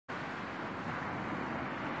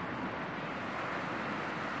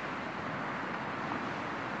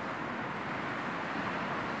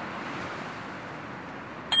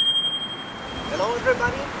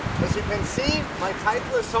everybody. As you can see, my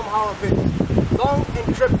title is somehow a bit long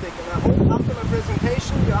and cryptic, and I hope after my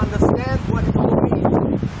presentation you understand what it all means.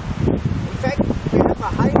 In fact, we have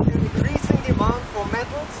a high and increasing demand for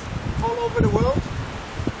metals all over the world.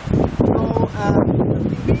 So the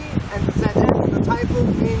PB and the ZF in the title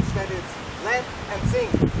means that it's lead and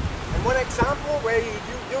zinc. And one example where you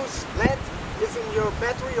use lead is in your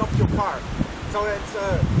battery of your car. So it's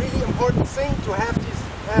a really important thing to have these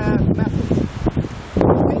metals.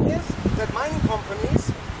 The thing is that mining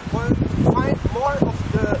companies want to find more of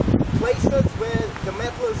the places where the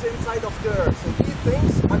metal is inside of the earth. And these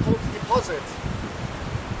things are called deposits.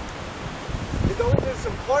 Although it is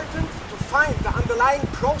important to find the underlying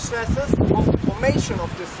processes of the formation of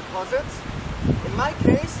these deposits, in my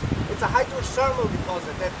case it's a hydrothermal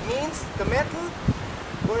deposit. That means the metal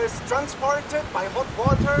was transported by hot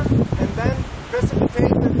water and then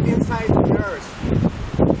precipitated inside the earth.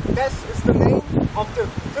 This is the name of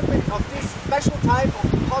this special type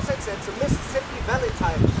of deposits. It's a Mississippi Valley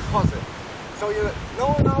type deposit. So you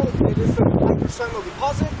know now it is a hydrothermal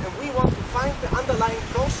deposit, and we want to find the underlying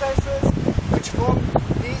processes which form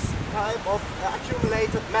these type of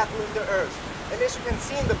accumulated metal in the earth. And as you can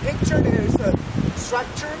see in the picture, there is a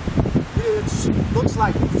structure which looks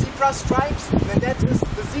like zebra stripes, and that is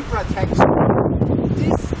the zebra texture.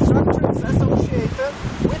 This structure is associated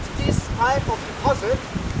with this type of deposit,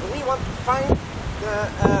 and we want to find the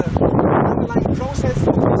underlying process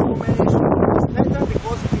of this formation of this pattern,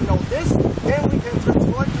 because if we know this, then we can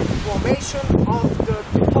transport to the formation of the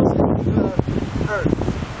deposit in the earth.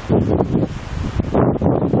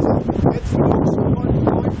 So that's the most important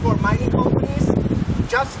point for mining companies,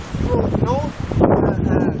 just to know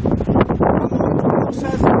the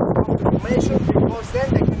process of the formation, because then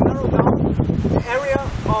they can narrow down the area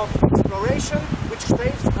of exploration, which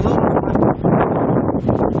saves a lot of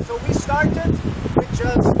money. So we started with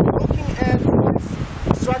just looking at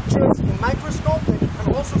these structures in microscope, and you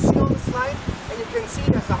can also see on the slide, and you can see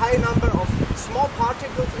there's a high number of small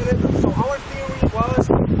particles in it,